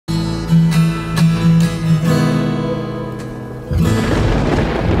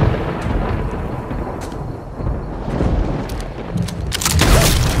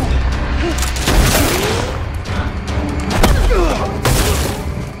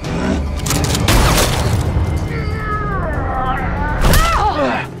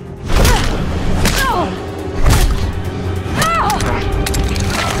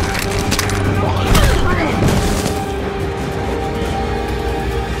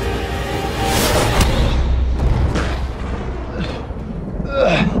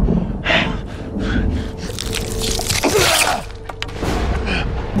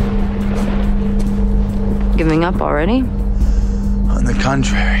already? On the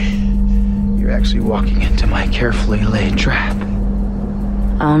contrary, you're actually walking into my carefully laid trap.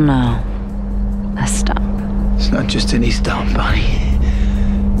 Oh no. A stump. It's not just any stump, Bonnie.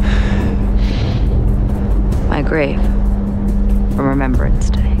 My grave. For Remembrance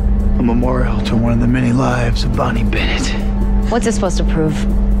Day. A memorial to one of the many lives of Bonnie Bennett. What's it supposed to prove?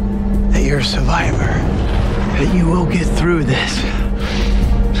 That you're a survivor. That you will get through this.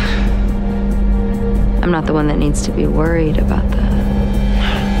 I'm not the one that needs to be worried about that.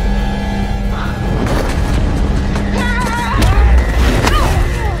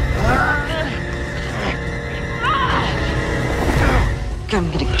 I'm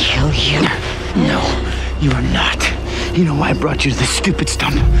gonna kill you. No, you are not. You know why I brought you to this stupid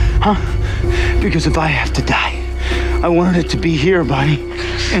stump, huh? Because if I have to die, I wanted it to be here, Bonnie,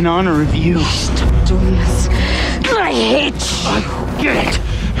 in honor of you. Stop doing this. I hate you. I get it.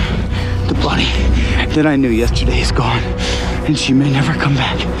 The Bonnie that I knew yesterday is gone, and she may never come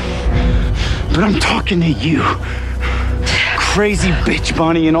back. But I'm talking to you. Crazy bitch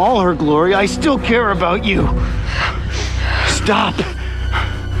Bonnie in all her glory. I still care about you. Stop.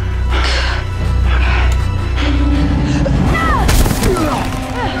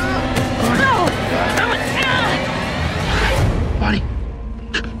 Bonnie,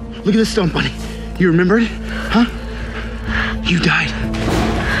 look at this stump, Bonnie. You remember it? Huh? You died.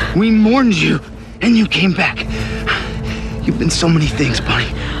 We mourned you, and you came back. You've been so many things, Bonnie.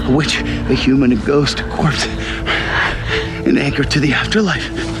 A witch, a human, a ghost, a corpse, an anchor to the afterlife.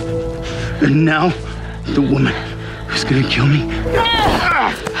 And now, the woman who's gonna kill me.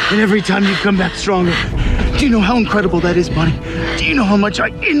 And every time you come back stronger. Do you know how incredible that is, Bonnie? Do you know how much I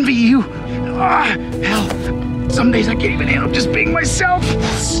envy you? Hell, some days I can't even handle just being myself.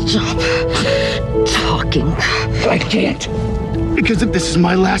 Stop talking. I can't. Because if this is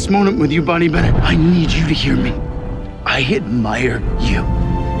my last moment with you, Bonnie Bennett, I need you to hear me. I admire you.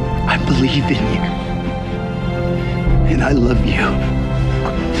 I believe in you. And I love you.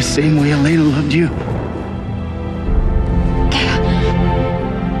 The same way Elena loved you.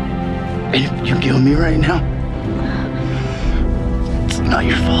 And if you kill me right now, it's not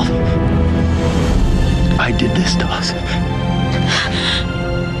your fault. I did this to us.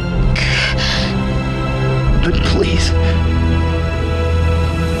 But please,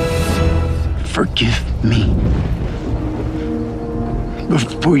 forgive me.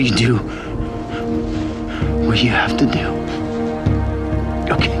 Before you do what you have to do.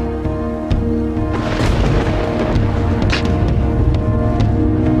 Okay?